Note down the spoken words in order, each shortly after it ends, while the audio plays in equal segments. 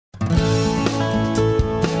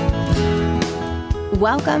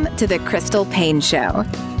Welcome to the Crystal Paine Show,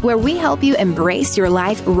 where we help you embrace your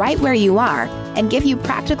life right where you are and give you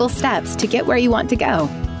practical steps to get where you want to go.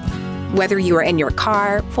 Whether you are in your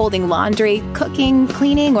car, folding laundry, cooking,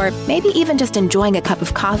 cleaning, or maybe even just enjoying a cup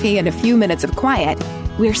of coffee and a few minutes of quiet,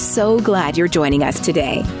 we're so glad you're joining us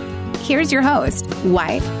today. Here's your host,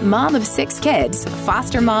 wife, mom of 6 kids,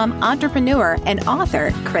 foster mom, entrepreneur, and author,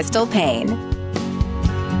 Crystal Paine.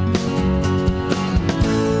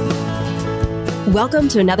 Welcome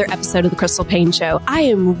to another episode of the Crystal Paine Show. I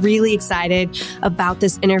am really excited about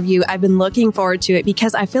this interview. I've been looking forward to it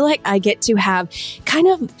because I feel like I get to have kind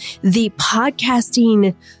of the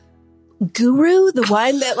podcasting guru, the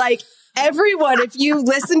one that everyone, if you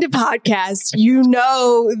listen to podcasts, you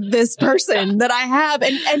know this person that I have,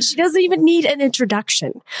 and she doesn't even need an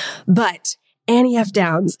introduction. But Annie F.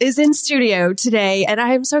 Downs is in studio today, and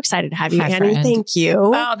I am so excited to have you, Hi, Annie. friend. Thank you.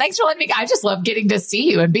 Oh, thanks for letting me. I just love getting to see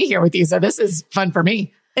you and be here with you. So this is fun for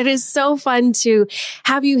me. It is so fun to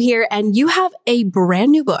have you here, and you have a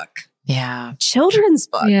brand new book. Yeah. Children's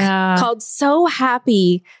book called So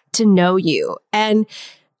Happy to Know You. And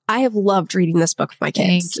I have loved reading this book with my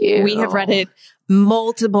kids. Thank you. We have read it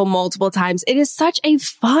multiple times. It is such a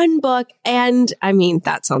fun book. And I mean,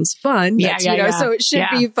 that sounds fun. So it should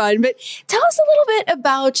be fun. But tell us a little bit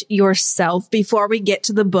about yourself before we get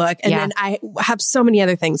to the book. And then I have so many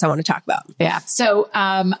other things I want to talk about. Yeah. So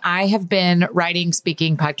I have been writing,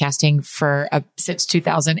 speaking, podcasting for since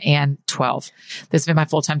 2012. This has been my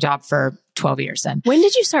full-time job for 12 years then. When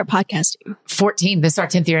did you start podcasting? 14. This is our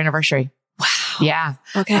 10th year anniversary. Wow. Yeah.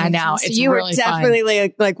 Okay. I know. So it's you really were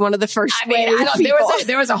definitely like one of the first.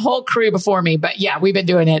 There was a whole crew before me, but yeah, we've been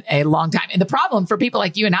doing it a long time. And the problem for people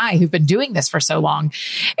like you and I who've been doing this for so long,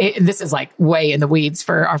 this is like way in the weeds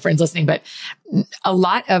for our friends listening, but a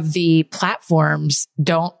lot of the platforms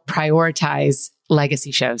don't prioritize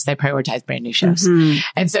legacy shows. They prioritize brand new shows. Mm-hmm.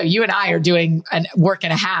 And so you and I are doing a work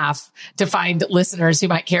and a half to find listeners who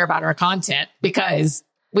might care about our content because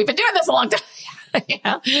we've been doing this a long time.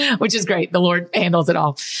 Yeah, which is great. The Lord handles it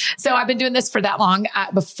all. So I've been doing this for that long.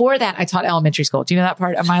 Before that, I taught elementary school. Do you know that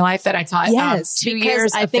part of my life that I taught? Yes, 2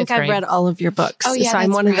 years. I think I've read all of your books. Oh yeah, so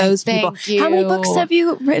I'm one of those people. How many books have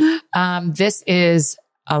you written? This is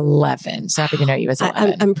 11. So happy to know you as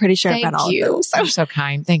 11. I'm pretty sure I've read all of them. You're so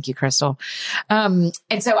kind. Thank you, Crystal. And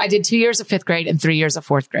so I did 2 years of 5th grade and 3 years of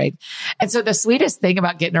 4th grade. And so the sweetest thing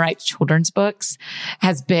about getting to write children's books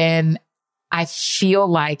has been, I feel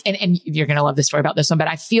like, and you're going to love the story about this one, but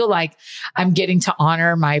I feel like I'm getting to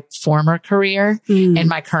honor my former career and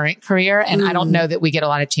my current career. And I don't know that we get a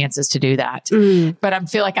lot of chances to do that, but I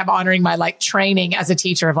feel like I'm honoring my training as a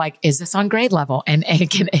teacher of is this on grade level? And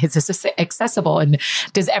is this accessible? And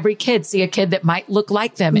does every kid see a kid that might look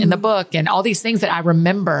like them in the book? And all these things that I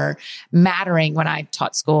remember mattering when I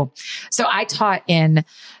taught school. So I taught in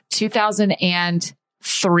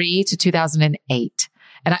 2003 to 2008.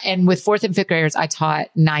 And with 4th and 5th graders, I taught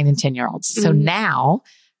 9 and 10-year-olds. So now,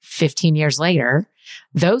 15 years later,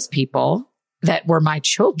 those people that were my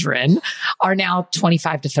children are now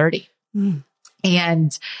 25 to 30.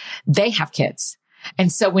 And they have kids.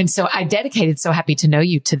 And so I dedicated So Happy to Know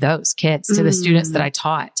You to those kids, to the students that I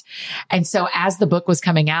taught. And so as the book was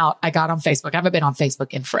coming out, I got on Facebook. I haven't been on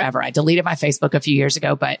Facebook in forever. I deleted my Facebook a few years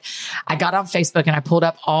ago, but I got on Facebook and I pulled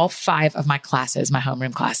up all 5 of my classes, my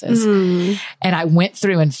homeroom classes. And I went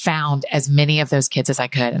through and found as many of those kids as I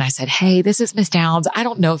could. And I said, hey, this is Miss Downs. I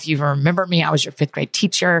don't know if you remember me. I was your 5th grade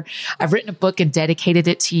teacher. I've written a book and dedicated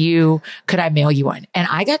it to you. Could I mail you one? And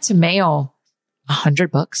I got to mail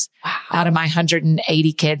 100 books out of my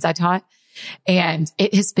 180 kids I taught. And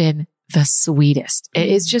it has been the sweetest. It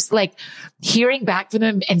is just hearing back from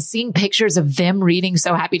them and seeing pictures of them reading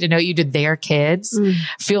So Happy to Know You to their kids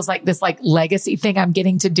feels like this legacy thing I'm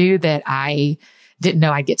getting to do that I didn't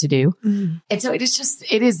know I'd get to do. And so it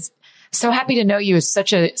is So Happy to Know You is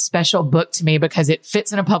such a special book to me because it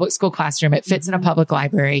fits in a public school classroom. It fits in a public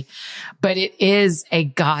library, but it is a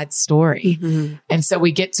God story. And so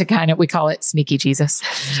we get to we call it sneaky Jesus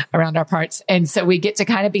around our parts. And so we get to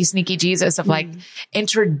kind of be sneaky Jesus of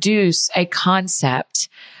introduce a concept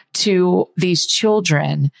to these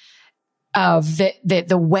children of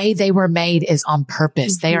the way they were made is on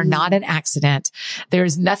purpose. They are not an accident.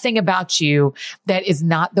 There's nothing about you that is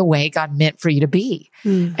not the way God meant for you to be.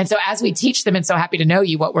 And so as we teach them and So Happy to Know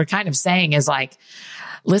You, what we're kind of saying is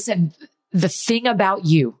listen, the thing about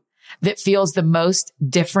you that feels the most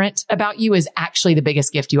different about you is actually the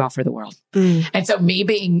biggest gift you offer the world. And so me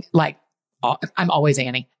being I'm always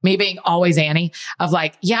Annie. Me being always Annie of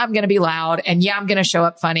yeah, I'm going to be loud and yeah, I'm going to show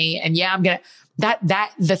up funny and yeah, I'm going to,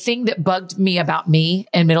 the thing that bugged me about me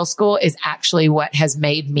in middle school is actually what has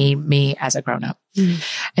made me as a grown up.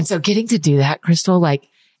 And so getting to do that, Crystal, like,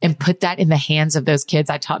 and put that in the hands of those kids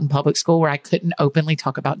I taught in public school where I couldn't openly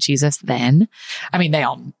talk about Jesus then. I mean, they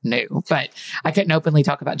all knew, but I couldn't openly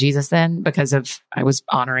talk about Jesus then because I was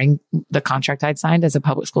honoring the contract I'd signed as a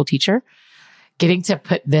public school teacher. Getting to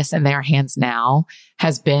put this in their hands now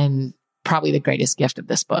has been probably the greatest gift of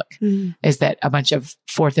this book, is that a bunch of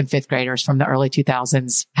 4th and 5th graders from the early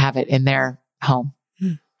 2000s have it in their home.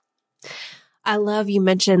 I love you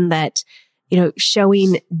mentioned that,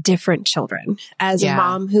 showing different children as a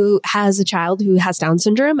mom who has a child who has Down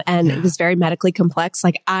syndrome and it was very medically complex.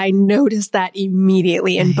 Like I noticed that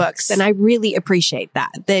immediately in books and I really appreciate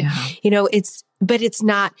that, but it's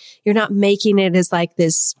not, you're not making it as like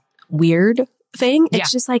this weird thing.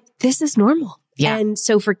 It's just like, this is normal. Yeah. And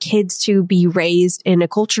so for kids to be raised in a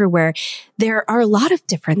culture where there are a lot of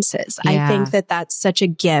differences, I think that that's such a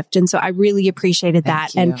gift. And so I really appreciated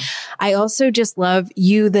that. And I also just love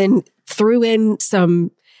you then threw in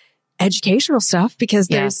some educational stuff because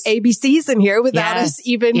there's ABCs in here without us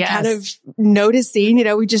even kind of noticing,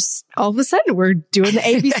 we just all of a sudden we're doing the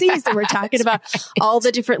ABCs and we're talking about all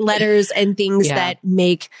the different letters and things that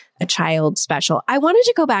make a child special. I wanted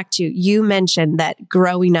to go back to, you mentioned that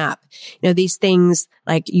growing up, these things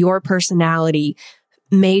like your personality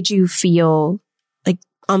made you feel like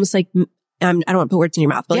almost like, I don't want to put words in your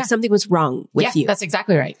mouth, but like something was wrong with you. That's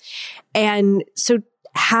exactly right. And so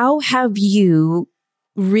how have you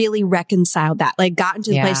really reconciled that, like gotten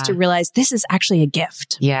to the place to realize this is actually a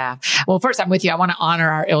gift? Yeah. Well, first I'm with you. I want to honor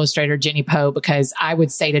our illustrator, Jenny Poe, because I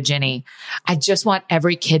would say to Jenny, I just want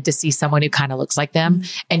every kid to see someone who kind of looks like them.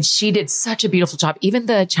 And she did such a beautiful job. Even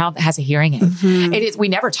the child that has a hearing aid. It is, we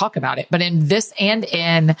never talk about it, but in this and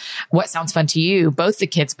in What Sounds Fun to You, both the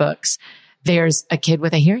kids' books, there's a kid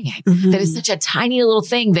with a hearing aid. That is such a tiny little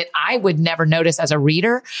thing that I would never notice as a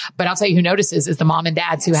reader. But I'll tell you who notices is the mom and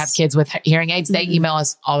dads who have kids with hearing aids. They email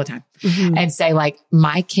us all the time and say like,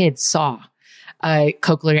 my kid saw a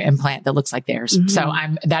cochlear implant that looks like theirs. So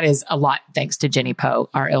that is a lot thanks to Jenny Poe,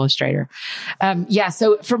 our illustrator.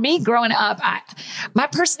 So for me growing up, my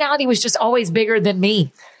personality was just always bigger than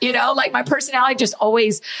me. Like my personality just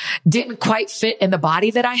always didn't quite fit in the body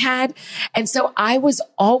that I had. And so I was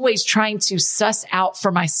always trying to suss out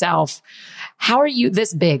for myself, how are you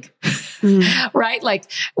this big? Right? Like,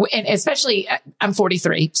 and especially I'm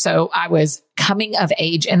 43. So I was coming of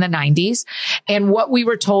age in the 90s. And what we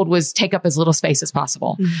were told was take up as little space as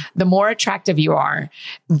possible. The more attractive you are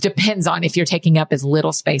depends on if you're taking up as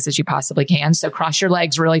little space as you possibly can. So cross your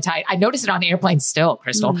legs really tight. I notice it on airplanes still,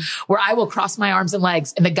 Crystal, where I will cross my arms and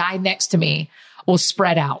legs and the guy next to me will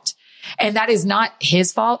spread out. And that is not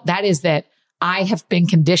his fault. That is that I have been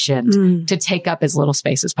conditioned to take up as little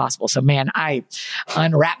space as possible. So man, I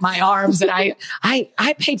unwrap my arms and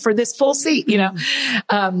I paid for this full seat,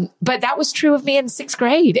 but that was true of me in 6th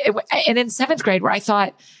grade and in 7th grade where I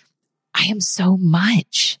thought I am so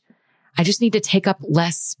much. I just need to take up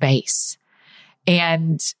less space.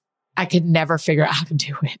 And I could never figure out how to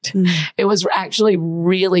do it. It was actually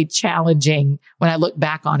really challenging when I look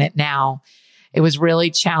back on it now. It was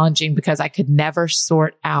really challenging because I could never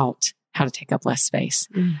sort out how to take up less space.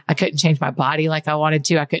 I couldn't change my body like I wanted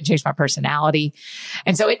to. I couldn't change my personality.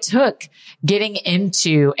 And so it took getting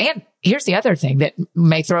into, and here's the other thing that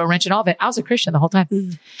may throw a wrench in all of it. I was a Christian the whole time.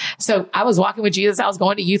 So I was walking with Jesus. I was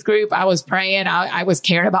going to youth group. I was praying. I was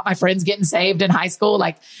caring about my friends getting saved in high school.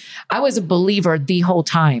 Like I was a believer the whole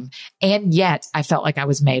time. And yet I felt like I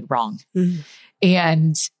was made wrong.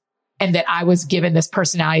 And that I was given this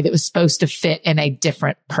personality that was supposed to fit in a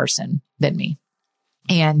different person than me.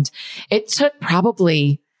 And it took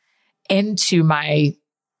probably into my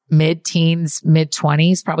mid-teens,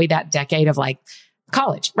 mid-20s, probably that decade of like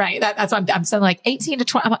college, right? That's what I'm saying, like 18 to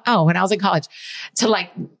 20. I'm like, when I was in college, to like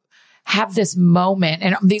have this moment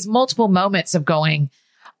and these multiple moments of going,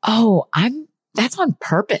 that's on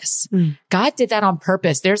purpose. God did that on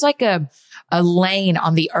purpose. There's like a lane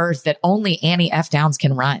on the earth that only Annie F. Downs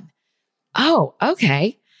can run. Oh,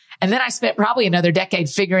 okay. And then I spent probably another decade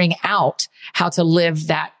figuring out how to live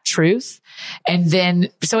that truth. And then,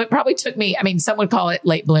 so it probably took me, some would call it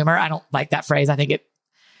late bloomer. I don't like that phrase. I think it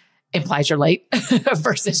implies you're late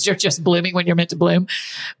versus you're just blooming when you're meant to bloom.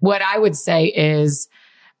 What I would say is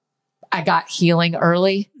I got healing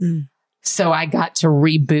early. So I got to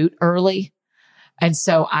reboot early. And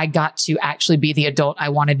so I got to actually be the adult I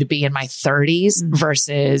wanted to be in my 30s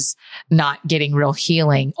versus not getting real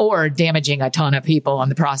healing or damaging a ton of people on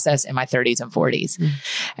the process in my 30s and 40s.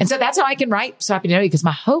 And so that's how I can write So Happy to Know You. Because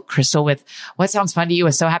my hope, Crystal, with What Sounds Fun to You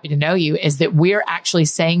is So Happy to Know You, is that we're actually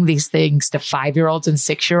saying these things to 5-year-olds and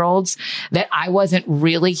 6-year-olds that I wasn't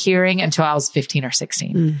really hearing until I was 15 or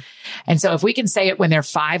 16. And so if we can say it when they're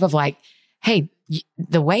 5 of like, hey,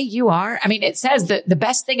 the way you are, I mean, it says that the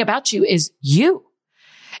best thing about you is you.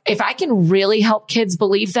 If I can really help kids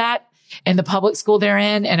believe that in the public school they're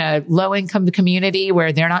in a low income community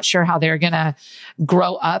where they're not sure how they're going to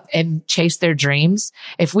grow up and chase their dreams,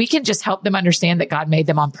 if we can just help them understand that God made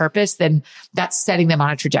them on purpose, then that's setting them on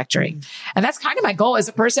a trajectory. And that's kind of my goal as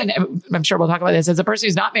a person. I'm sure we'll talk about this as a person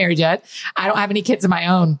who's not married yet. I don't have any kids of my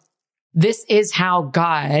own. This is how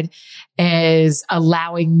God is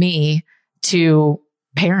allowing me to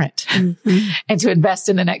parent and to invest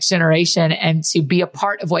in the next generation and to be a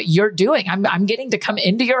part of what you're doing. I'm getting to come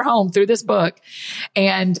into your home through this book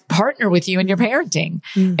and partner with you in your parenting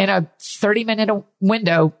in a 30-minute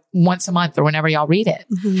window once a month or whenever y'all read it.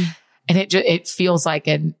 And it feels like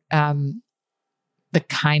the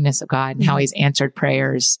kindness of God and how he's answered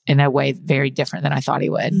prayers in a way very different than I thought he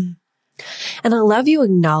would. And I love you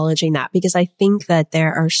acknowledging that, because I think that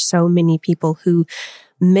there are so many people who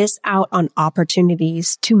miss out on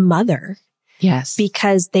opportunities to mother. Yes.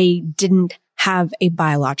 Because they didn't have a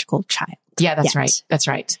biological child. Yeah, that's yet. right. That's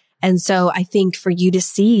right. And so I think for you to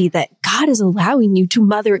see that God is allowing you to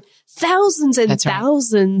mother thousands and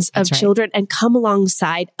thousands of children and come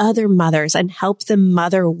alongside other mothers and help them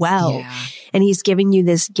mother well. Yeah. And he's giving you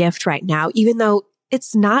this gift right now, even though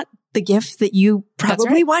it's not the gift that you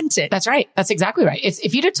probably wanted. That's right. That's exactly right.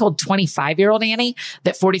 If you'd have told 25-year-old Annie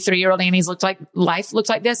that 43-year-old Annie's life looks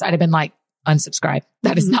like this, I'd have been like, unsubscribe.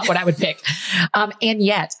 That is not what I would pick. And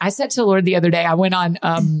yet I said to the Lord the other day, I went on,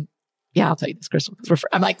 I'll tell you this, Crystal.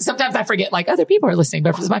 I'm like, sometimes I forget, like other people are listening,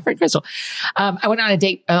 but it's my friend Crystal. I went on a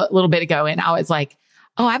date a little bit ago and I was like,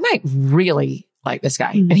 oh, I might really like this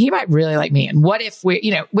guy and he might really like me. And what if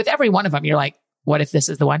with every one of them, you're like, what if this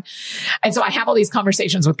is the one? And so I have all these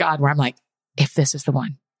conversations with God where I'm like, if this is the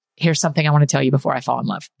one, here's something I want to tell you before I fall in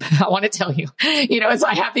love. I want to tell you, and so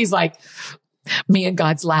I have these like me and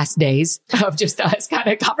God's last days of just us kind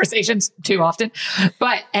of conversations too often.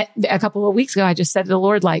 But a couple of weeks ago, I just said to the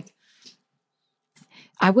Lord, like,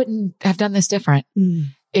 I wouldn't have done this different.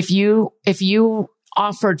 If you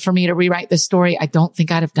offered for me to rewrite this story, I don't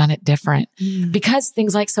think I'd have done it different because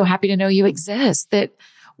things like So Happy to Know You exist that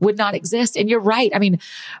would not exist. And you're right. I mean,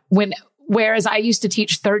 whereas I used to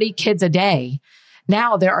teach 30 kids a day,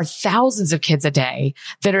 now there are thousands of kids a day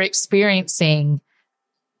that are experiencing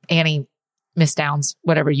Annie Miss Downs,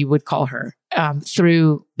 whatever you would call her,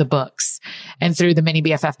 through the books and through the Mini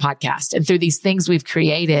BFF podcast and through these things we've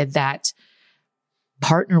created that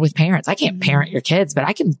partner with parents. I can't parent your kids, but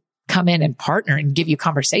I can come in and partner and give you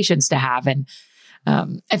conversations to have. And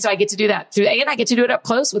so I get to do that and I get to do it up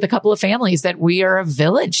close with a couple of families that we are a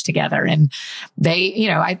village together. And they,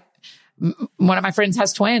 one of my friends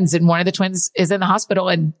has twins and one of the twins is in the hospital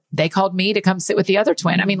and they called me to come sit with the other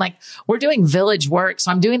twin. I mean, like we're doing village work.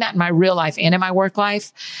 So I'm doing that in my real life and in my work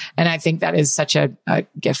life. And I think that is such a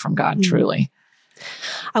gift from God, truly.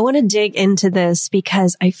 I want to dig into this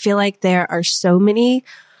because I feel like there are so many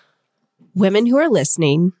women who are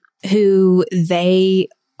listening who they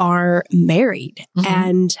are married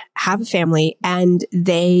and have a family and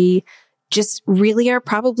they just really are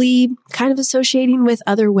probably kind of associating with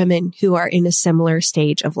other women who are in a similar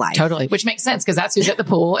stage of life. Totally. Which makes sense because that's who's at the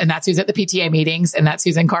pool and that's who's at the PTA meetings and that's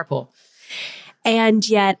who's in carpool. And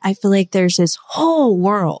yet I feel like there's this whole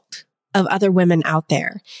world of other women out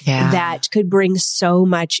there that could bring so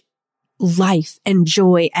much life and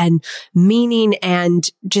joy and meaning and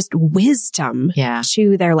just wisdom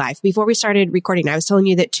to their life. Before we started recording, I was telling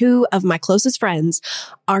you that 2 of my closest friends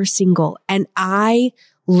are single and I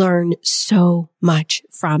learn so much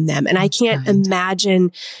from them. And I can't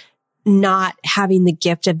imagine not having the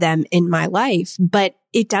gift of them in my life, but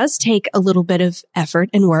it does take a little bit of effort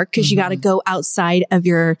and work because you got to go outside of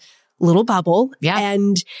your little bubble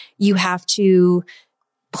and you have to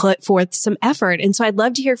put forth some effort. And so I'd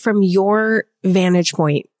love to hear from your vantage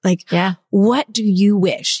point. Like, what do you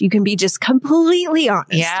wish? You can be just completely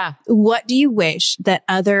honest. Yeah. What do you wish that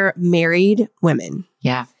other married women,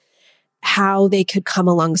 how they could come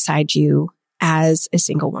alongside you as a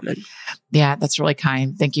single woman? Yeah, that's really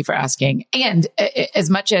kind. Thank you for asking. And as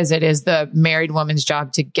much as it is the married woman's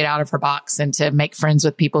job to get out of her box and to make friends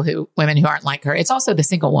with women who aren't like her, it's also the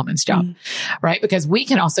single woman's job, right? Because we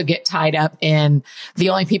can also get tied up in the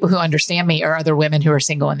only people who understand me are other women who are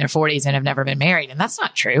single in their 40s and have never been married. And that's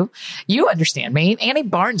not true. You understand me. Annie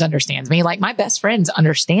Barnes understands me. Like my best friends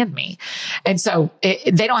understand me. And so they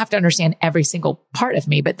don't have to understand every single part of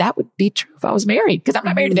me, but that would be true if I was married, because I'm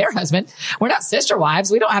not married to their husband. We're not sister wives.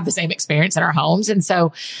 We don't have the same experience in our homes. And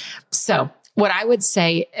so what I would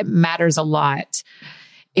say matters a lot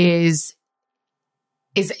is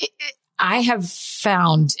I have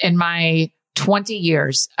found in my 20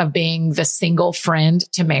 years of being the single friend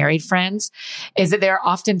to married friends is that there are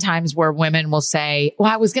often times where women will say,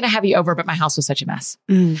 well, I was going to have you over, but my house was such a mess.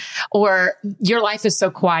 Or your life is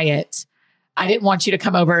so quiet. I didn't want you to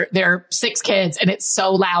come over. There are 6 kids and it's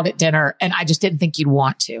so loud at dinner and I just didn't think you'd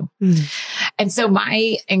want to. And so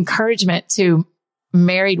my encouragement to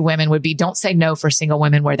married women would be, don't say no for single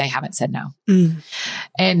women where they haven't said no.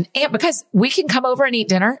 And because we can come over and eat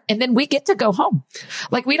dinner and then we get to go home.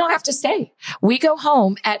 Like we don't have to stay. We go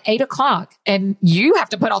home at 8:00 and you have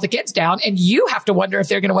to put all the kids down and you have to wonder if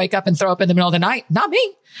they're going to wake up and throw up in the middle of the night. Not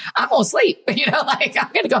me. I'm going to sleep. I'm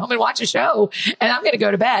going to go home and watch a show and I'm going to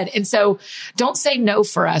go to bed. And so don't say no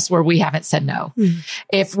for us where we haven't said no.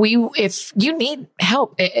 If you need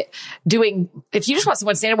help if you just want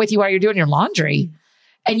someone standing with you while you're doing your laundry,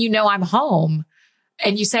 and I'm home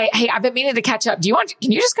and you say, hey, I've been meaning to catch up.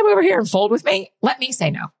 Can you just come over here and fold with me? Let me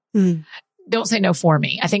say no. Don't say no for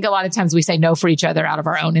me. I think a lot of times we say no for each other out of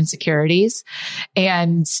our own insecurities.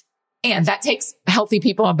 And that takes healthy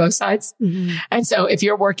people on both sides. And so if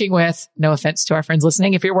you're working with, no offense to our friends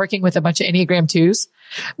listening, if you're working with a bunch of Enneagram 2s,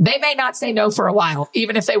 they may not say no for a while,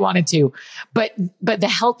 even if they wanted to. But the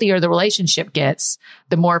healthier the relationship gets,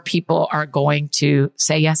 the more people are going to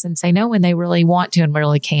say yes and say no when they really want to and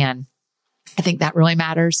really can. I think that really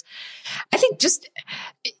matters. I think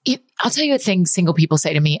I'll tell you a thing single people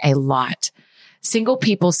say to me a lot. Single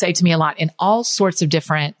people say to me a lot in all sorts of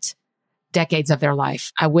different decades of their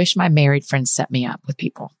life. I wish my married friends set me up with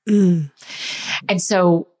people. And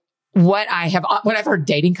so what I've heard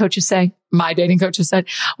dating coaches say, my dating coaches said,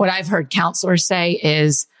 what I've heard counselors say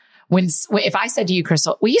is if I said to you,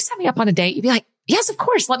 Crystal, will you set me up on a date? You'd be like, yes, of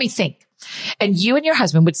course. Let me think. And you and your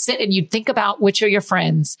husband would sit and you'd think about which are your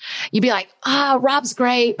friends. You'd be like, Rob's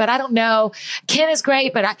great, but I don't know. Ken is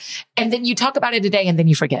great, and then you talk about it today and then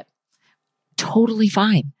you forget. Totally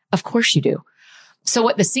fine. Of course you do. So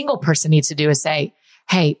what the single person needs to do is say,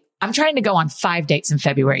 hey, I'm trying to go on 5 dates in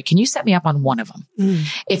February. Can you set me up on one of them?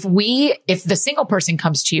 If the single person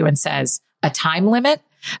comes to you and says a time limit,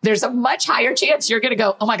 there's a much higher chance you're going to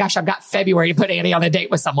go, oh my gosh, I've got February to put Annie on a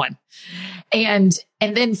date with someone. And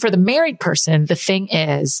then for the married person, the thing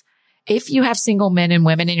is, if you have single men and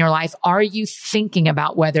women in your life, are you thinking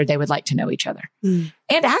about whether they would like to know each other? And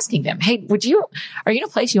asking them, hey, are you in a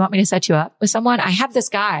place you want me to set you up with someone? I have this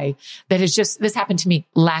guy that this happened to me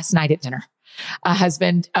last night at dinner.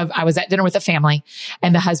 I was at dinner with a family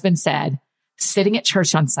and the husband said, sitting at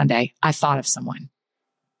church on Sunday, I thought of someone.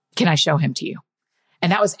 Can I show him to you?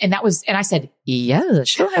 And I said, yeah,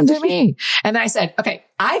 show him to me. And then I said, okay,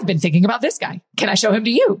 I've been thinking about this guy. Can I show him to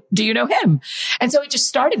you? Do you know him? And so it just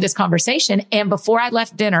started this conversation. And before I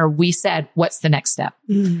left dinner, we said, what's the next step?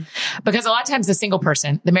 Because a lot of times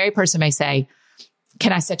the married person may say,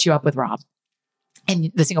 can I set you up with Rob?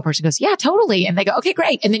 And the single person goes, yeah, totally. And they go, okay,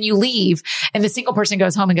 great. And then you leave and the single person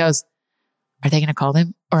goes home and goes, are they going to call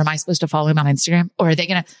him? Or am I supposed to follow him on Instagram? Or are they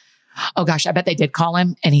going to, oh gosh, I bet they did call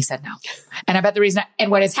him and he said no. And I bet the reason, and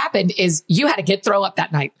what has happened is you had a kid throw up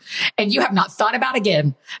that night and you have not thought about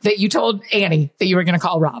again that you told Annie that you were going to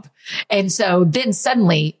call Rob. And so then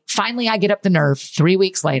finally I get up the nerve 3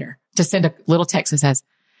 weeks later to send a little text that says,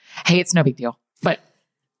 hey, it's no big deal, but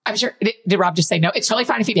I'm sure, did Rob just say no? It's totally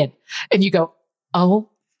fine if he did. And you go, oh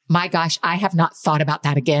my gosh, I have not thought about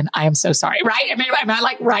that again. I am so sorry. Right? I mean, am I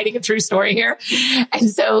like writing a true story here? And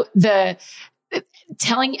so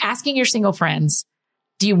asking your single friends,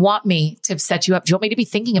 do you want me to set you up? Do you want me to be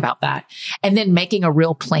thinking about that? And then making a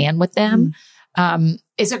real plan with them,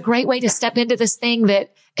 is a great way to step into this thing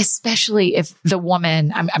that, especially if the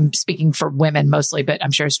woman, I'm speaking for women mostly, but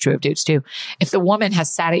I'm sure it's true of dudes too. If the woman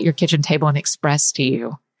has sat at your kitchen table and expressed to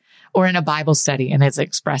you, or in a Bible study and has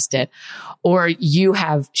expressed it, or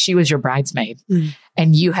she was your bridesmaid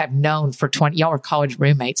and you have known for y'all were college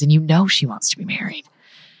roommates and she wants to be married,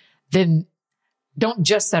 then don't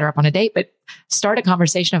just set her up on a date, but start a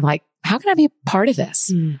conversation of like, how can I be a part of this?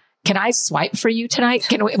 can I swipe for you tonight?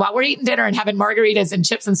 Can we, while we're eating dinner and having margaritas and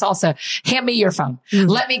chips and salsa, hand me your phone.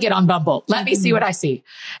 Let me get on Bumble. Let me see what I see.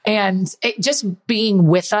 And just being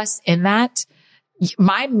with us in that,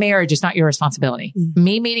 my marriage is not your responsibility.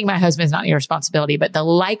 Me meeting my husband is not your responsibility, but the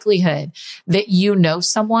likelihood that you know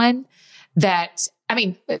someone that, I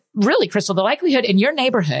mean, really, Crystal, the likelihood in your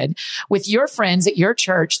neighborhood with your friends at your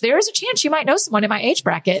church, there is a chance you might know someone in my age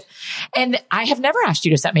bracket. And I have never asked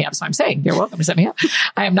you to set me up. So I'm saying you're welcome to set me up.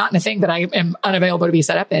 I am not in a thing that I am unavailable to be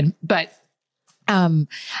set up in. But I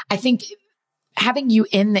think having you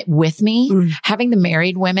in it with me, having the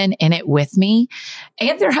married women in it with me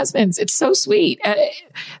and their husbands, it's so sweet. It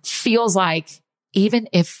feels like even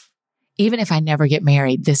if I never get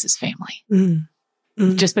married, this is family.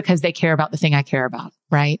 Just because they care about the thing I care about.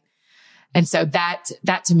 Right. And so that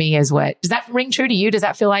to me is what, does that ring true to you? Does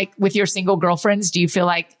that feel like with your single girlfriends, do you feel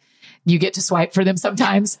like you get to swipe for them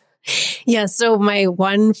sometimes? Yeah. So my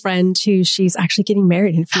one friend she's actually getting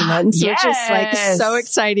married in a few months, which is like so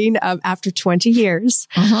exciting after 20 years.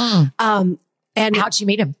 And how'd you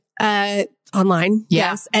meet him? Online.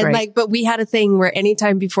 Yeah, yes. And great. but we had a thing where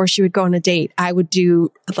anytime before she would go on a date, I would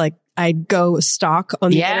do I'd go stalk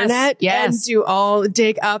on the internet and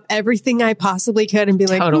dig up everything I possibly could and be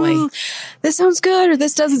like, this sounds good or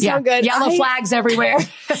this doesn't sound good. Yellow flags everywhere.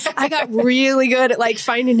 I got really good at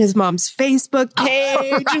finding his mom's Facebook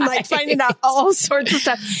page and finding out all sorts of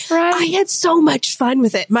stuff. Right. I had so much fun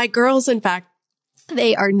with it. My girls, in fact,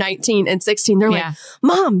 they are 19 and 16. They're like,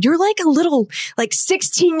 Mom, you're like a little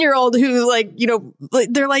 16-year-old who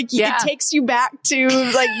they're like, it takes you back to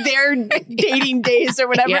their dating days or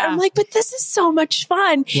whatever. I'm like, but this is so much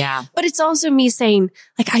fun. Yeah. But it's also me saying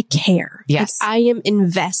I care. Yes. I am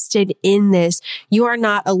invested in this. You are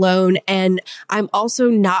not alone. And I'm also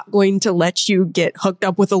not going to let you get hooked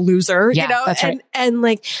up with a loser, that's right.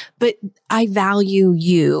 But I value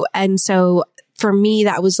you. And so for me,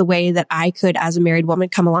 that was the way that I could, as a married woman,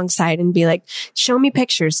 come alongside and be like, show me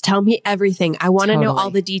pictures, tell me everything. I want to know all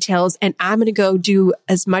the details, and I'm going to go do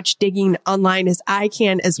as much digging online as I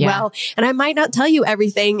can as well. And I might not tell you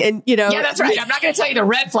everything. And, Yeah, that's right. I'm not going to tell you the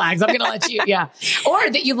red flags. I'm going to let you, Or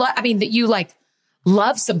that you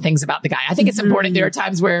love some things about the guy. I think it's important. There are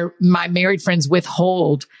times where my married friends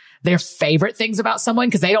withhold their favorite things about someone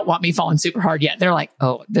because they don't want me falling super hard yet. They're like,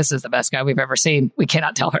 oh, this is the best guy we've ever seen. We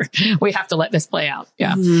cannot tell her. We have to let this play out.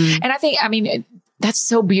 Yeah. And I think, that's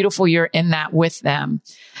so beautiful. You're in that with them.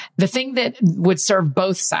 The thing that would serve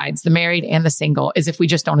both sides, the married and the single, is if we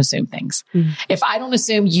just don't assume things. If I don't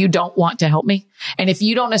assume you don't want to help me, and if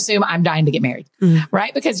you don't assume I'm dying to get married,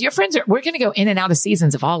 right? Because your friends we're going to go in and out of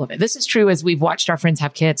seasons of all of it. This is true as we've watched our friends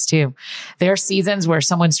have kids too. There are seasons where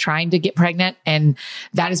someone's trying to get pregnant and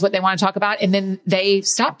that is what they want to talk about. And then they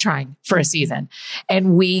stop trying for a season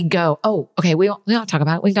and we go, oh, okay, we don't talk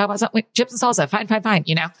about it. We can talk about something, chips and salsa.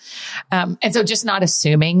 Fine. And so just not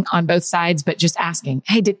assuming on both sides, but just asking,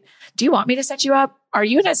 hey, do you want me to set you up? Are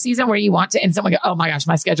you in a season where you want to? And someone go, oh my gosh,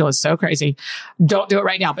 my schedule is so crazy. Don't do it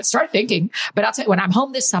right now, but start thinking. But I'll tell you, when I'm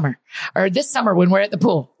home this summer or this summer, when we're at the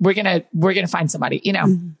pool, we're going to find somebody,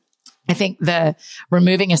 I think the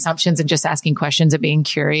removing assumptions and just asking questions and being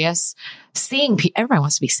curious, seeing everybody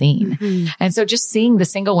wants to be seen. And so just seeing the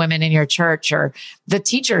single women in your church or the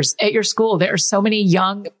teachers at your school, there are so many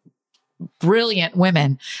young, brilliant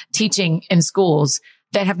women teaching in schools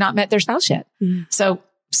that have not met their spouse yet. So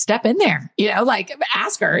step in there,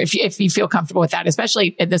 ask her if you feel comfortable with that,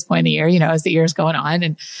 especially at this point in the year, as the year's going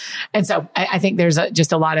on. And so I think there's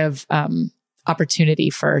just a lot of,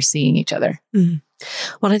 opportunity for seeing each other.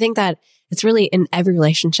 Well, I think that it's really in every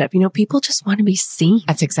relationship, people just want to be seen.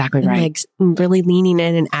 That's exactly right. Really leaning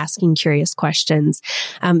in and asking curious questions.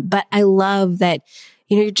 But I love that,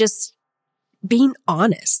 you're just being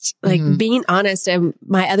honest, being honest. And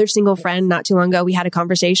my other single friend not too long ago, we had a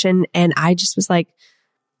conversation and I just was like,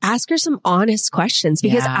 ask her some honest questions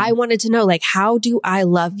because I wanted to know, how do I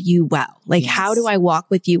love you well? How do I walk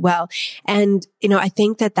with you well? And, I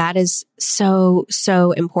think that is so,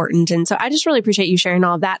 so important. And so I just really appreciate you sharing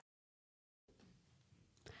all of that.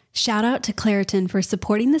 Shout out to Claritin for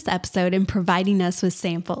supporting this episode and providing us with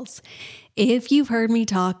samples. If you've heard me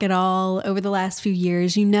talk at all over the last few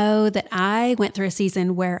years, you know that I went through a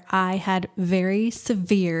season where I had very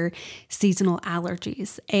severe seasonal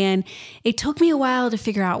allergies. And it took me a while to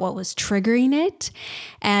figure out what was triggering it.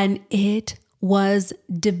 And it was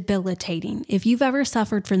debilitating. If you've ever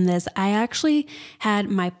suffered from this, I actually had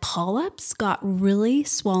my polyps got really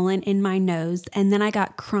swollen in my nose. And then I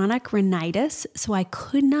got chronic rhinitis. So I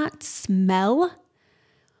could not smell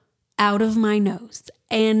out of my nose.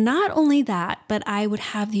 And not only that, but I would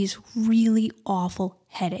have these really awful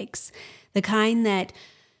headaches, the kind that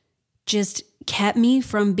just kept me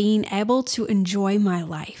from being able to enjoy my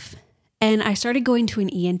life. And I started going to an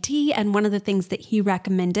ENT, and one of the things that he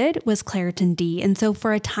recommended was Claritin D. And so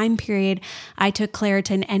for a time period, I took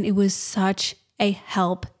Claritin, and it was such a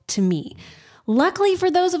help to me. Luckily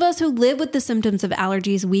for those of us who live with the symptoms of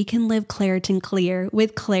allergies, we can live Claritin Clear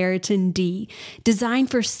with Claritin D.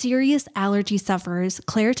 Designed for serious allergy sufferers,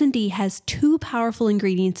 Claritin D has 2 powerful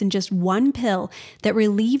ingredients in just 1 pill that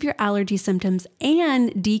relieve your allergy symptoms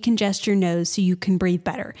and decongest your nose so you can breathe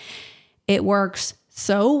better. It works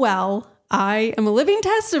so well. I am a living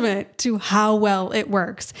testament to how well it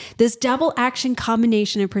works. This double action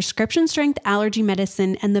combination of prescription strength allergy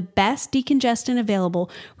medicine and the best decongestant available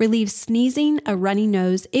relieves sneezing, a runny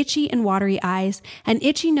nose, itchy and watery eyes, an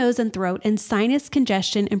itchy nose and throat, and sinus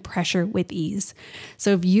congestion and pressure with ease.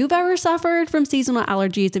 So if you've ever suffered from seasonal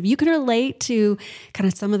allergies, if you can relate to kind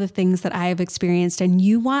of some of the things that I have experienced and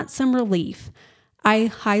you want some relief, I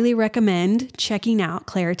highly recommend checking out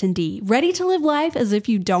Claritin D. Ready to live life as if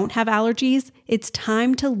you don't have allergies? It's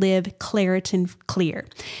time to live Claritin Clear.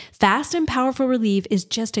 Fast and powerful relief is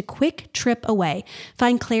just a quick trip away.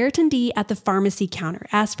 Find Claritin D at the pharmacy counter.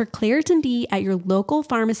 Ask for Claritin D at your local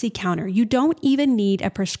pharmacy counter. You don't even need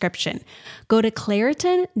a prescription. Go to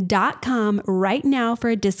Claritin.com right now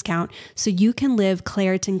for a discount so you can live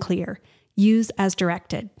Claritin Clear. Use as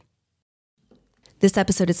directed. This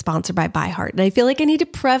episode is sponsored by ByHeart, and I feel like I need to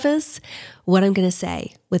preface what I'm going to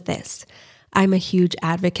say with this. I'm a huge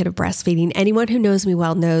advocate of breastfeeding. Anyone who knows me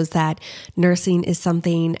well knows that nursing is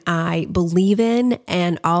something I believe in,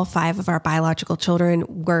 and all 5 of our biological children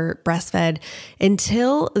were breastfed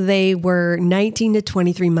until they were 19 to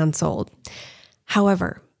 23 months old.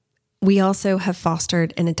 However, we also have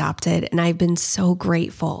fostered and adopted, and I've been so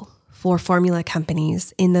grateful for formula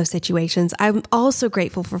companies in those situations. I'm also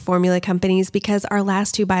grateful for formula companies because our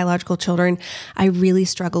last 2 biological children, I really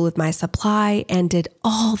struggled with my supply and did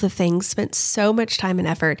all the things, spent so much time and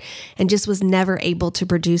effort, and just was never able to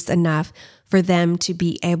produce enough for them to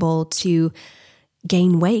be able to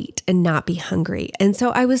gain weight and not be hungry. And so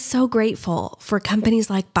I was so grateful for companies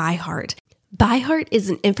like ByHeart. ByHeart is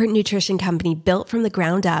an infant nutrition company built from the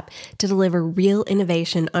ground up to deliver real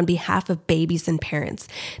innovation on behalf of babies and parents.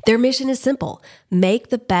 Their mission is simple: make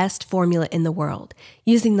the best formula in the world.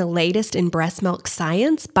 Using the latest in breast milk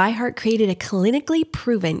science, ByHeart created a clinically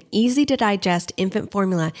proven, easy to digest infant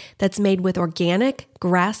formula that's made with organic,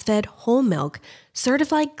 grass-fed whole milk,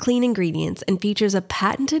 certified clean ingredients, and features a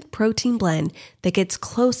patented protein blend that gets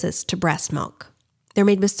closest to breast milk. They're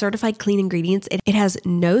made with certified clean ingredients. It has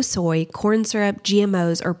no soy, corn syrup,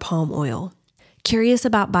 GMOs, or palm oil. Curious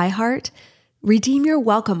about ByHeart? Redeem your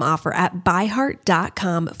welcome offer at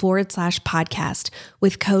byheart.com/podcast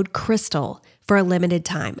with code CRYSTAL for a limited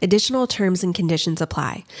time. Additional terms and conditions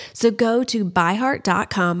apply. So go to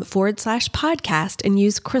byheart.com/podcast and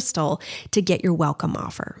use CRYSTAL to get your welcome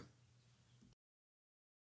offer.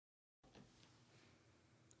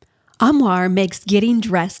 Armoire makes getting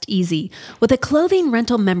dressed easy. With a clothing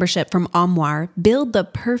rental membership from Armoire, build the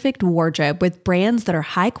perfect wardrobe with brands that are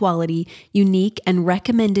high quality, unique, and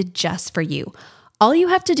recommended just for you. All you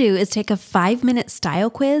have to do is take a 5-minute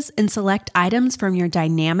style quiz and select items from your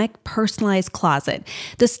dynamic, personalized closet.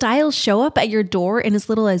 The styles show up at your door in as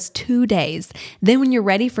little as 2 days. Then when you're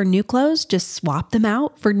ready for new clothes, just swap them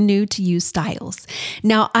out for new-to-use styles.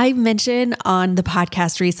 Now, I mentioned on the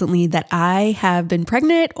podcast recently that I have been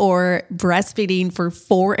pregnant or breastfeeding for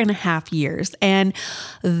 4.5 years. And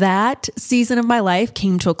that season of my life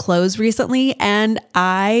came to a close recently. And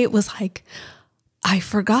I was like, I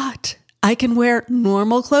forgot. I can wear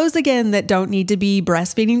normal clothes again that don't need to be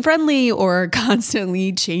breastfeeding friendly or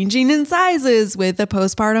constantly changing in sizes with a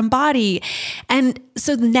postpartum body. And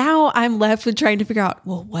so now I'm left with trying to figure out,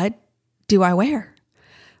 well, what do I wear?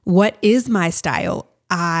 What is my style?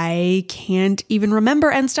 I can't even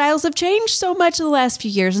remember, and styles have changed so much in the last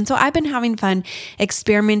few years. And so I've been having fun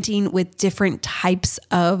experimenting with different types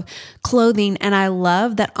of clothing. And I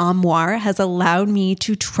love that Armoire has allowed me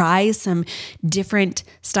to try some different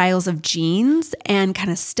styles of jeans and kind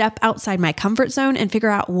of step outside my comfort zone and figure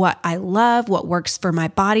out what I love, what works for my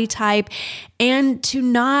body type, and to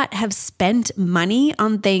not have spent money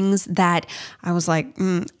on things that I was like,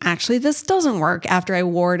 actually, this doesn't work after I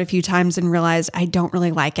wore it a few times and realized I don't really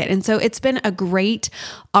like it. And so it's been a great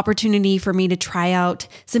opportunity for me to try out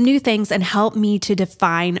some new things and help me to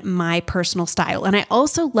define my personal style. And I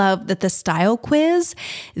also love that the style quiz,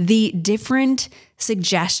 the different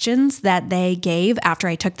suggestions that they gave after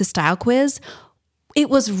I took the style quiz it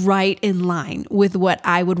was right in line with what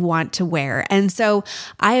I would want to wear. And so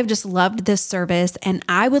I have just loved this service, and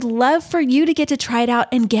I would love for you to get to try it out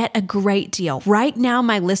and get a great deal. Right now,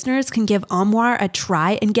 my listeners can give Armoire a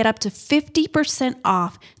try and get up to 50%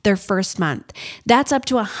 off their first month. That's up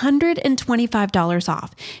to $125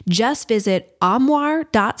 off. Just visit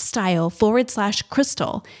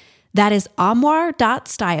armoire.style/crystal. That is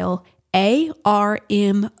armoire.style,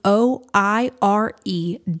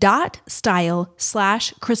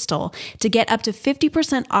 ARMOIRE.style/crystal to get up to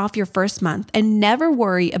 50% off your first month and never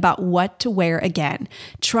worry about what to wear again.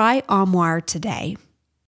 Try Armoire today.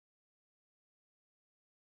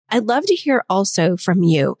 I'd love to hear also from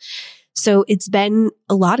you. So it's been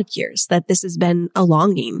a lot of years that this has been a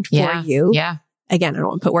longing for you. Yeah. Again, I don't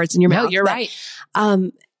want to put words in your mouth. No, you're right.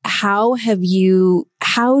 How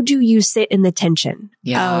do you sit in the tension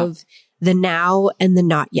of the now and the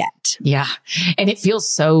not yet? Yeah. And that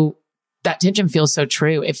tension feels so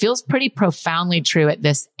true. It feels pretty profoundly true at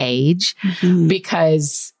this age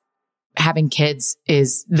because having kids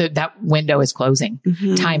that window is closing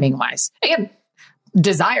timing wise. Again,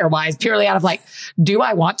 desire wise, purely out of like, do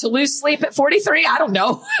I want to lose sleep at 43? I don't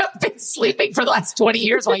know. I've been sleeping for the last 20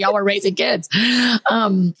 years while y'all were raising kids.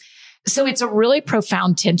 So it's a really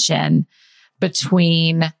profound tension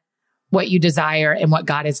between what you desire and what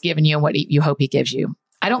God has given you and what you hope he gives you.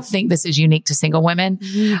 I don't think this is unique to single women.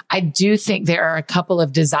 I do think there are a couple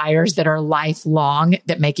of desires that are lifelong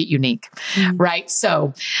that make it unique, right?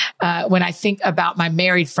 So, when I think about my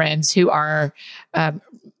married friends who are, I'm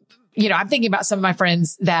thinking about some of my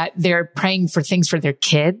friends that they're praying for things for their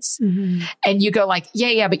kids. And you go like,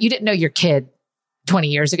 yeah, but you didn't know your kid 20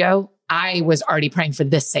 years ago. I was already praying for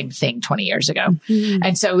this same thing 20 years ago.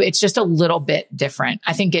 And so it's just a little bit different.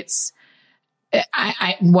 I think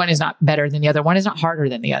one is not better than the other. One is not harder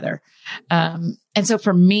than the other. And so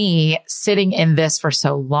for me, sitting in this for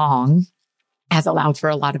so long has allowed for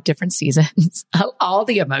a lot of different seasons, all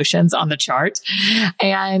the emotions on the chart.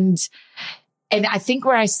 And I think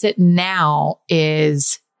where I sit now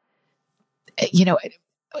is,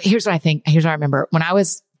 here's what I think. Here's what I remember. When I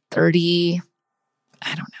was 30, I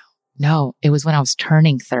don't know. No, it was when I was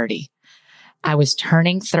turning 30. I was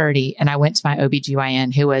turning 30 and I went to my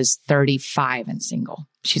OBGYN who was 35 and single.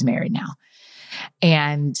 She's married now.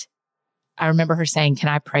 And I remember her saying, "Can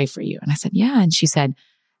I pray for you?" And I said, "Yeah." And she said,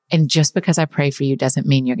 "And just because I pray for you doesn't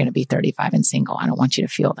mean you're going to be 35 and single. I don't want you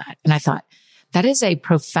to feel that." And I thought, that is a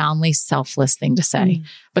profoundly selfless thing to say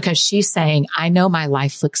because she's saying, I know my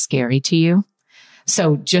life looks scary to you.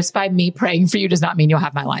 So just by me praying for you does not mean you'll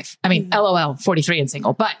have my life. I mean, LOL, 43 and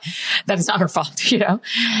single, but that is not her fault,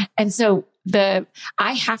 And so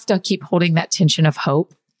I have to keep holding that tension of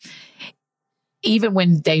hope. Even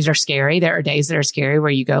when days are scary, there are days that are scary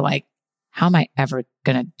where you go like, how am I ever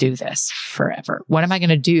going to do this forever? What am I going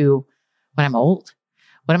to do when I'm old?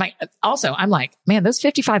 I'm like, man, those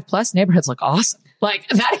 55 plus neighborhoods look awesome. Like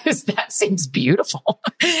that seems beautiful.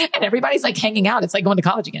 And everybody's like hanging out. It's like going to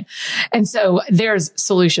college again. And so there's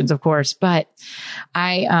solutions, of course, but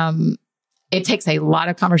it takes a lot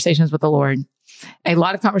of conversations with the Lord, a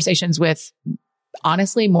lot of conversations with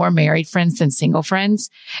honestly more married friends than single friends.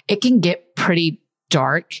 It can get pretty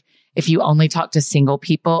dark if you only talk to single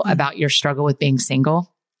people about your struggle with being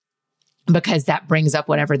single, because that brings up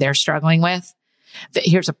whatever they're struggling with.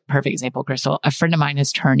 Here's a perfect example, Crystal. A friend of mine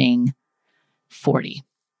is turning 40.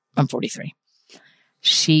 I'm 43.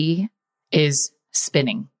 She is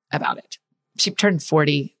spinning about it. She turned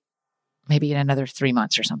 40 maybe in another 3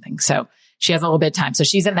 months or something. So she has a little bit of time. So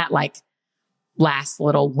she's in that like last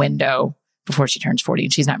little window before she turns 40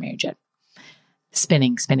 and she's not married yet.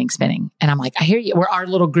 Spinning. And I'm like, I hear you. We're our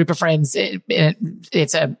little group of friends.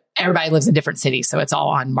 Everybody lives in different cities. So it's all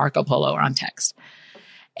on Marco Polo or on text.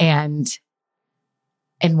 And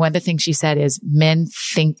one of the things she said is men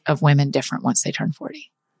think of women different once they turn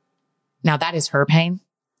 40. Now that is her pain.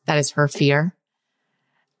 That is her fear.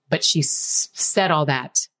 But she said all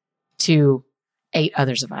that to 8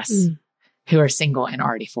 others of us who are single and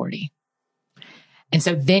already 40. And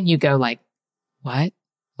so then you go like, what?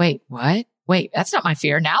 Wait, what? Wait, that's not my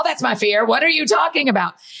fear. Now that's my fear. What are you talking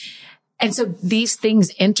about? And so these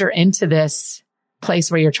things enter into this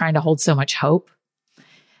place where you're trying to hold so much hope.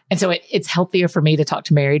 And so it's healthier for me to talk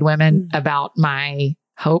to married women about my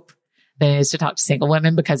hope than it is to talk to single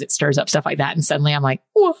women because it stirs up stuff like that. And suddenly I'm like,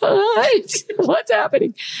 what? What's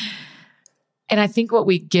happening? And I think what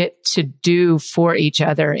we get to do for each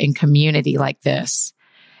other in community like this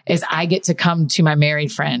is I get to come to my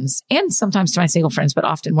married friends and sometimes to my single friends, but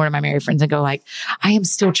often more to my married friends and go like, I am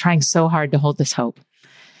still trying so hard to hold this hope.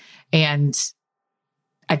 And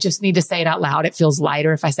I just need to say it out loud. It feels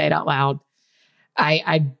lighter if I say it out loud.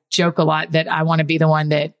 I joke a lot that I want to be the one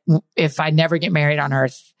that if I never get married on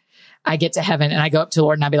earth, I get to heaven and I go up to the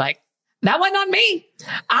Lord and I'll be like, that wasn't on me.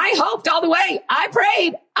 I hoped all the way. I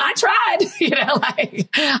prayed. I tried. Like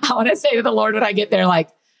I want to say to the Lord when I get there, like,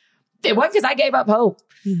 it wasn't because I gave up hope.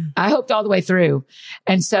 I hoped all the way through.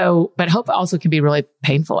 And so, but hope also can be really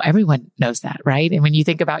painful. Everyone knows that, right? And when you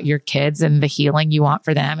think about your kids and the healing you want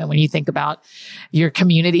for them, and when you think about your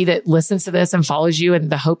community that listens to this and follows you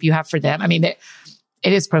and the hope you have for them, I mean, it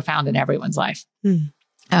is profound in everyone's life.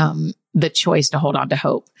 The choice to hold on to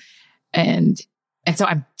hope. And so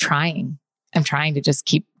I'm trying to just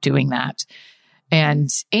keep doing that.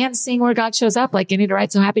 And seeing where God shows up, like getting to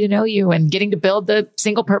write So Happy to Know You and getting to build the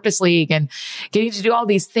Single Purpose League and getting to do all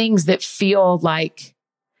these things that feel like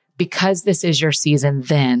because this is your season,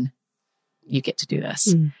 then you get to do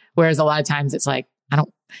this. Whereas a lot of times it's like, I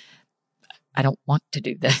don't want to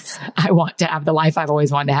do this. I want to have the life I've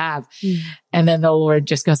always wanted to have. And then the Lord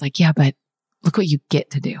just goes like, yeah, but look what you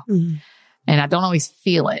get to do. And I don't always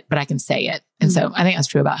feel it, but I can say it. And so I think that's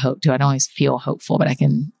true about hope too. I don't always feel hopeful, but I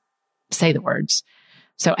can say the words.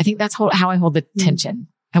 So I think that's how I hold the tension.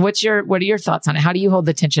 And what are your thoughts on it? How do you hold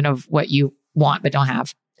the tension of what you want but don't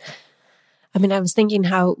have? I mean, I was thinking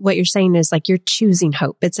how what you're saying is like you're choosing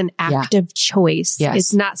hope. It's an active choice. Yes.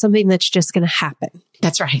 It's not something that's just going to happen.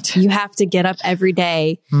 That's right. You have to get up every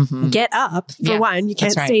day, get up for one. You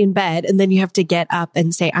can't stay in bed. And then you have to get up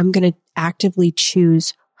and say, I'm going to actively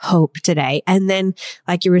choose hope today. And then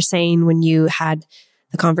like you were saying, when you had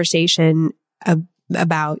the conversation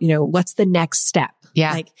about, what's the next step?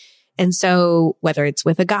 Yeah. And so whether it's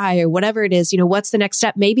with a guy or whatever it is, what's the next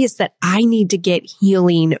step? Maybe it's that I need to get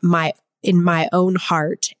healing in my own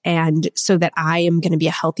heart. And so that I am going to be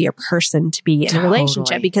a healthier person to be in a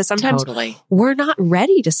relationship, because sometimes we're not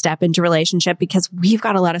ready to step into relationship because we've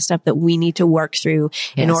got a lot of stuff that we need to work through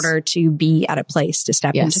in order to be at a place to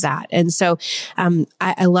step into that. And so,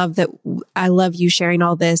 I love that. I love you sharing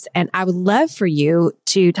all this, and I would love for you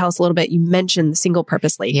to tell us a little bit. You mentioned the Single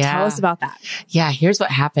Purpose League. Yeah. Tell us about that. Yeah. Here's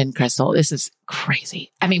what happened, Crystal. This is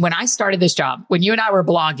crazy. I mean, when I started this job, when you and I were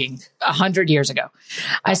blogging 100 years ago,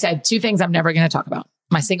 I said 2 things I'm never going to talk about: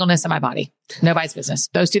 my singleness and my body. Nobody's business.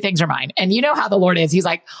 Those 2 things are mine. And you know how the Lord is. He's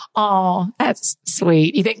like, oh, that's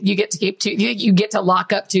sweet. You think you get to keep 2, you get to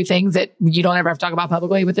lock up 2 things that you don't ever have to talk about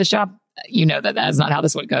publicly with this job? You know that is not how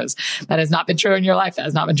this one goes. That has not been true in your life. That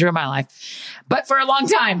has not been true in my life. But for a long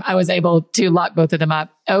time, I was able to lock both of them up.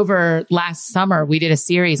 Over last summer, we did a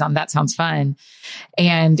series on That Sounds Fun.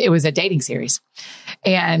 And it was a dating series.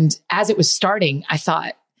 And as it was starting, I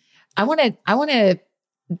thought, I want to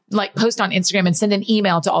like post on Instagram and send an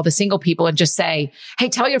email to all the single people and just say, hey,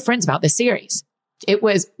 tell your friends about this series. It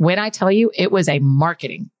was, when I tell you, it was a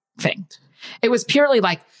marketing thing. It was purely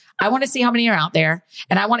like, I want to see how many are out there,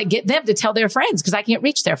 and I want to get them to tell their friends because I can't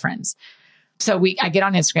reach their friends. So I get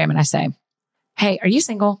on Instagram and I say, hey, are you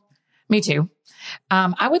single? Me too.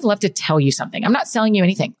 I would love to tell you something. I'm not selling you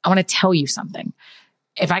anything. I want to tell you something.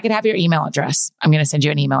 If I could have your email address, I'm going to send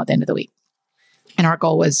you an email at the end of the week. And our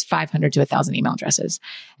goal was 500 to 1,000 email addresses.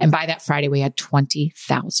 And by that Friday, we had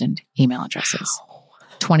 20,000 email addresses. Wow.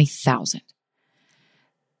 20,000.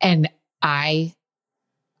 And I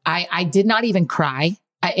did not even cry.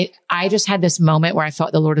 I just had this moment where I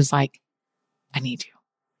felt the Lord was like, I need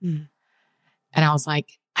you. And I was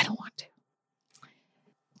like, I don't want to.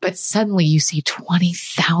 But suddenly you see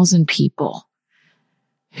 20,000 people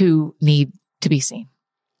who need to be seen.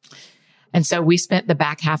 And so we spent the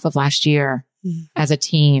back half of last year as a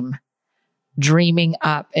team dreaming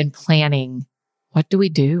up and planning, what do we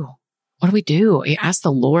do? What do we do? We asked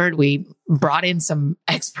the Lord. We brought in some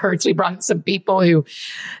experts. We brought in some people who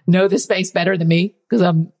know the space better than me, because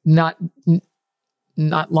I'm not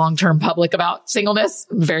long-term public about singleness,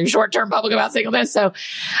 very short-term public about singleness. So,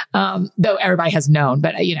 though everybody has known,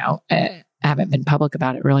 but I haven't been public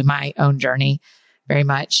about it really, my own journey very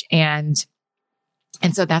much. And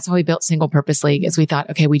so that's how we built Single Purpose League, is we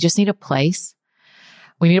thought, okay, we just need a place.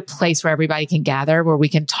 We need a place where everybody can gather, where we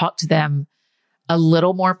can talk to them a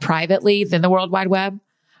little more privately than the World Wide Web,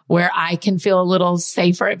 where I can feel a little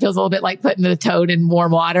safer. It feels a little bit like putting the toad in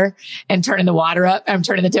warm water and turning the water up. I'm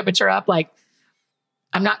turning the temperature up. Like,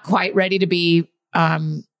 I'm not quite ready to be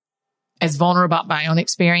as vulnerable about my own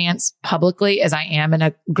experience publicly as I am in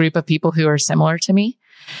a group of people who are similar to me.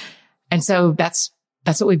 And so that's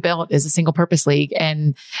what we built, is a Single Purpose League.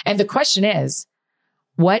 And the question is,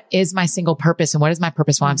 what is my single purpose, and what is my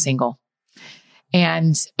purpose while I'm single?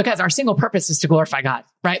 And because our single purpose is to glorify God,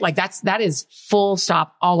 right? Like that is full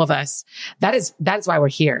stop, all of us. That is why we're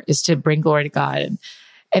here, is to bring glory to God.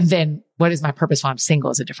 And then what is my purpose while I'm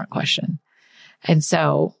single is a different question. And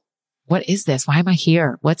so what is this? Why am I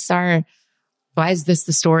here? Why is this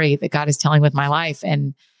the story that God is telling with my life?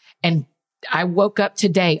 And I woke up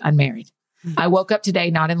today unmarried. I woke up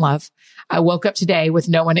today not in love. I woke up today with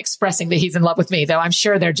no one expressing that he's in love with me, though I'm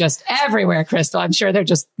sure they're just everywhere, Crystal. I'm sure they're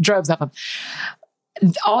just droves of them.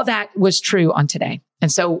 All that was true on today.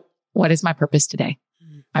 And so what is my purpose today?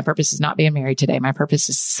 My purpose is not being married today. My purpose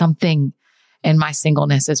is something in my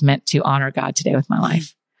singleness is meant to honor God today with my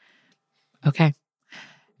life. Okay.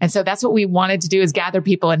 And so that's what we wanted to do, is gather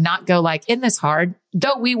people and not go like, in this hard,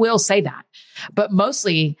 though we will say that, but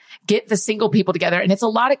mostly get the single people together. And it's a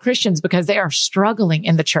lot of Christians because they are struggling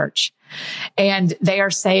in the church and they are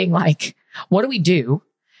saying like, what do we do?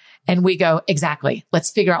 And we go, exactly. Let's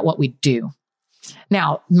figure out what we do.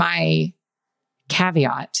 Now, my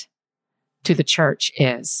caveat to the church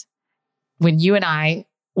is when you and I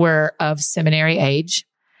were of seminary age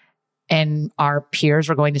and our peers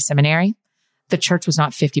were going to seminary, the church was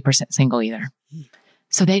not 50% single either.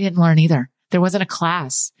 So they didn't learn either. There wasn't a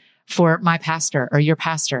class for my pastor or your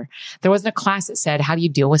pastor. There wasn't a class that said, how do you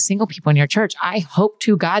deal with single people in your church? I hope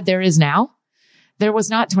to God there is now. There was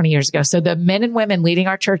not 20 years ago. So the men and women leading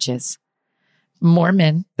our churches, more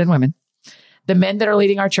men than women, the men that are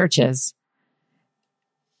leading our churches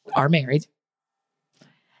are married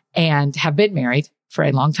and have been married for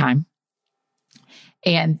a long time.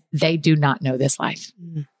 And they do not know this life.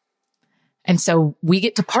 And so we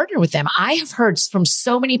get to partner with them. I have heard from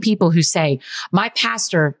so many people who say, my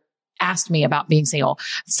pastor asked me about being single.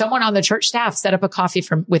 Someone on the church staff set up a coffee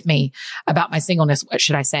with me about my singleness. What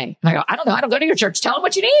should I say? And I go, I don't know. I don't go to your church. Tell them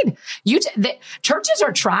what you need. The churches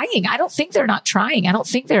are trying. I don't think they're not trying. I don't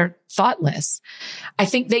think they're thoughtless. I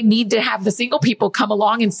think they need to have the single people come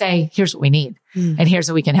along and say, here's what we need. And here's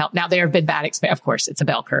how we can help. Now, there have been bad experiences. Of course, it's a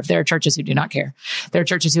bell curve. There are churches who do not care. There are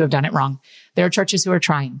churches who have done it wrong. There are churches who are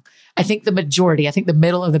trying. I think the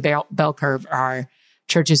middle of the bell curve are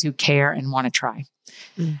churches who care and want to try.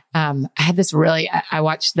 I had this I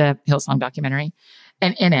watched the Hillsong documentary,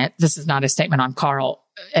 and in it, this is not a statement on Carl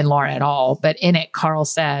and Laura at all, but in it, Carl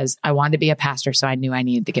says, I wanted to be a pastor, so I knew I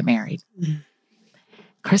needed to get married.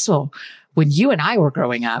 Crystal, when you and I were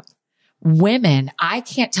growing up, women, I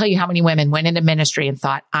can't tell you how many women went into ministry and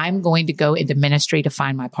thought, I'm going to go into ministry to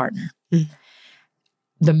find my partner.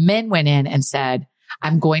 The men went in and said,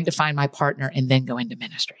 I'm going to find my partner and then go into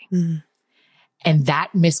ministry. And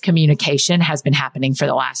that miscommunication has been happening for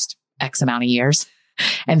the last X amount of years.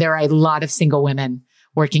 And there are a lot of single women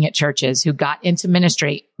working at churches who got into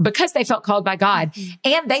ministry because they felt called by God.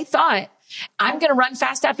 And they thought, I'm going to run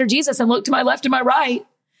fast after Jesus and look to my left and my right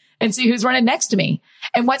and see who's running next to me.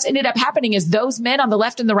 And what's ended up happening is those men on the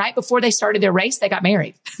left and the right, before they started their race, they got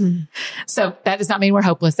married. So that does not mean we're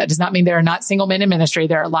hopeless. That does not mean there are not single men in ministry.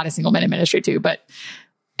 There are a lot of single men in ministry too, but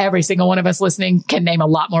every single one of us listening can name a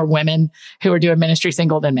lot more women who are doing ministry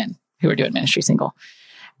single than men who are doing ministry single.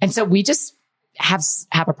 And so we just have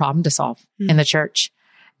a problem to solve in the church,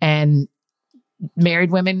 and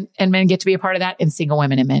married women and men get to be a part of that, and single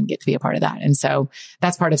women and men get to be a part of that. And so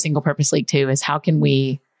that's part of Single Purpose League too, is how can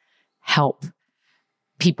we help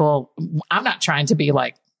people? I'm not trying to be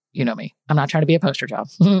like, you know me, I'm not trying to be a poster job.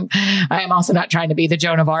 I am also not trying to be the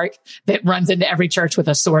Joan of Arc that runs into every church with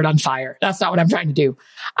a sword on fire. That's not what I'm trying to do.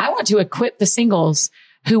 I want to equip the singles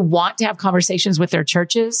who want to have conversations with their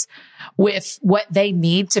churches with what they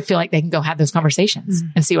need to feel like they can go have those conversations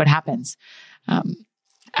and see what happens.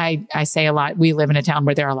 I say a lot, we live in a town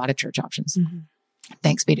where there are a lot of church options.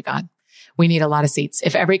 Thanks be to God. We need a lot of seats.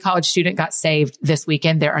 If every college student got saved this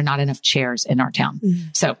weekend, there are not enough chairs in our town.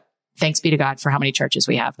 So thanks be to God for how many churches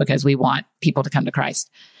we have, because we want people to come to Christ.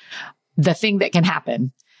 The thing that can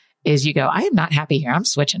happen is you go, I am not happy here. I'm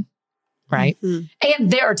switching. Right. And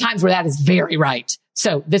there are times where that is very right.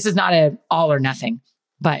 So this is not a all or nothing,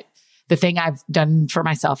 but the thing I've done for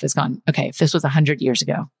myself is gone, okay, if this was 100 years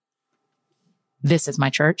ago, this is my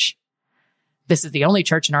church. This is the only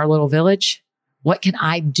church in our little village. What can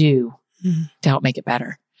I do to help make it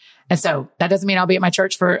better? And so that doesn't mean I'll be at my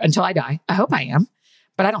church until I die. I hope I am,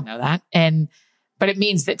 but I don't know that. But it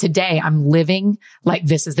means that today I'm living like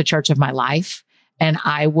this is the church of my life, and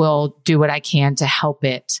I will do what I can to help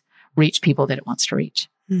it reach people that it wants to reach.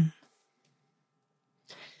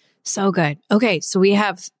 So good. Okay. So we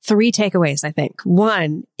have 3 takeaways, I think.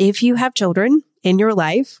 1, if you have children in your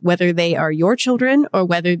life, whether they are your children or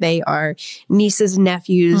whether they are nieces,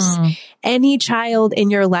 nephews, any child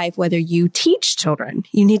in your life, whether you teach children,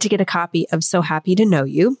 you need to get a copy of So Happy to Know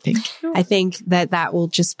You. Thank you. I think that will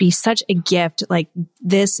just be such a gift, like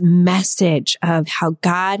this message of how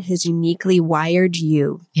God has uniquely wired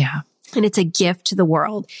you. Yeah. And it's a gift to the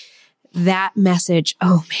world. That message,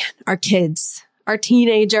 oh man, our kids our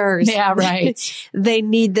teenagers. Yeah, right. They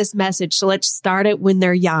need this message. So let's start it when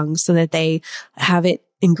they're young so that they have it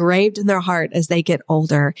engraved in their heart as they get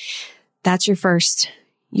older. That's your first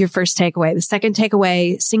takeaway. The second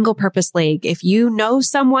takeaway, Single Purpose League. If you know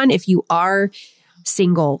someone, if you are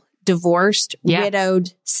single, divorced,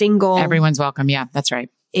 widowed, single. Everyone's welcome. Yeah, that's right.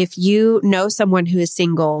 If you know someone who is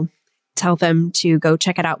single, tell them to go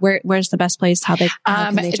check it out. Where's the best place? How can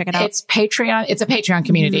they check it out? It's Patreon. It's a Patreon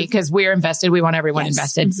community because we're invested. We want everyone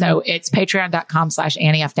invested. So it's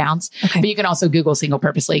patreon.com/Annie F. Downs. Okay. But you can also Google Single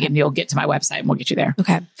Purpose League and you'll get to my website and we'll get you there.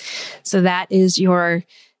 Okay. So that is your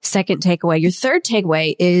second takeaway. Your third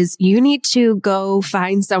takeaway is you need to go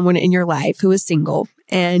find someone in your life who is single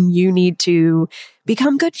and you need to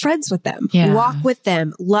become good friends with them, walk with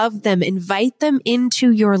them, love them, invite them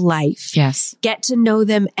into your life. Yes. Get to know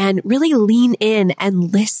them and really lean in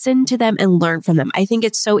and listen to them and learn from them. I think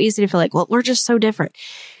it's so easy to feel like, well, we're just so different.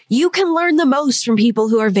 You can learn the most from people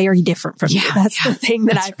who are very different from you. That's the thing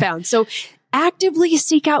that I found. So actively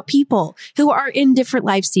seek out people who are in different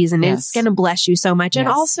life seasons. It's going to bless you so much. And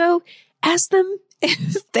also ask them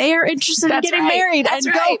if they are interested in getting married and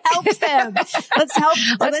go help them.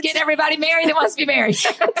 Let's get everybody married that wants to be married.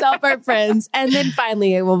 Let's help our friends. And then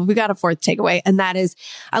finally, we got a fourth takeaway, and that is,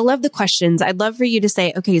 I love the questions. I'd love for you to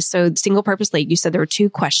say, okay, so Single Purpose League, you said there were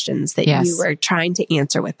 2 questions that you were trying to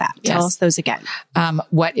answer with that. Tell us those again.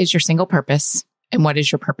 What is your single purpose? And what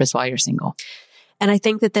is your purpose while you're single? And I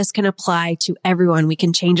think that this can apply to everyone. We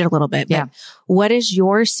can change it a little bit. But what is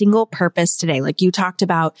your single purpose today? Like you talked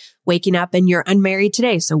about waking up and you're unmarried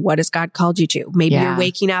today. So what has God called you to? Maybe you're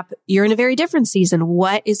waking up, you're in a very different season.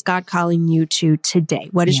 What is God calling you to today?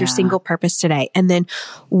 What is your single purpose today? And then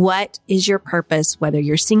what is your purpose, whether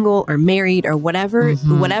you're single or married or whatever,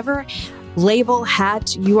 whatever label,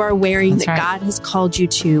 hat you are wearing God has called you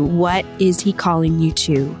to? What is He calling you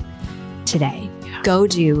to today? Go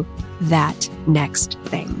do that next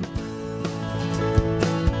thing.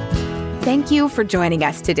 Thank you for joining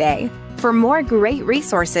us today. For more great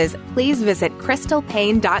resources, please visit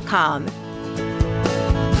crystalpaine.com.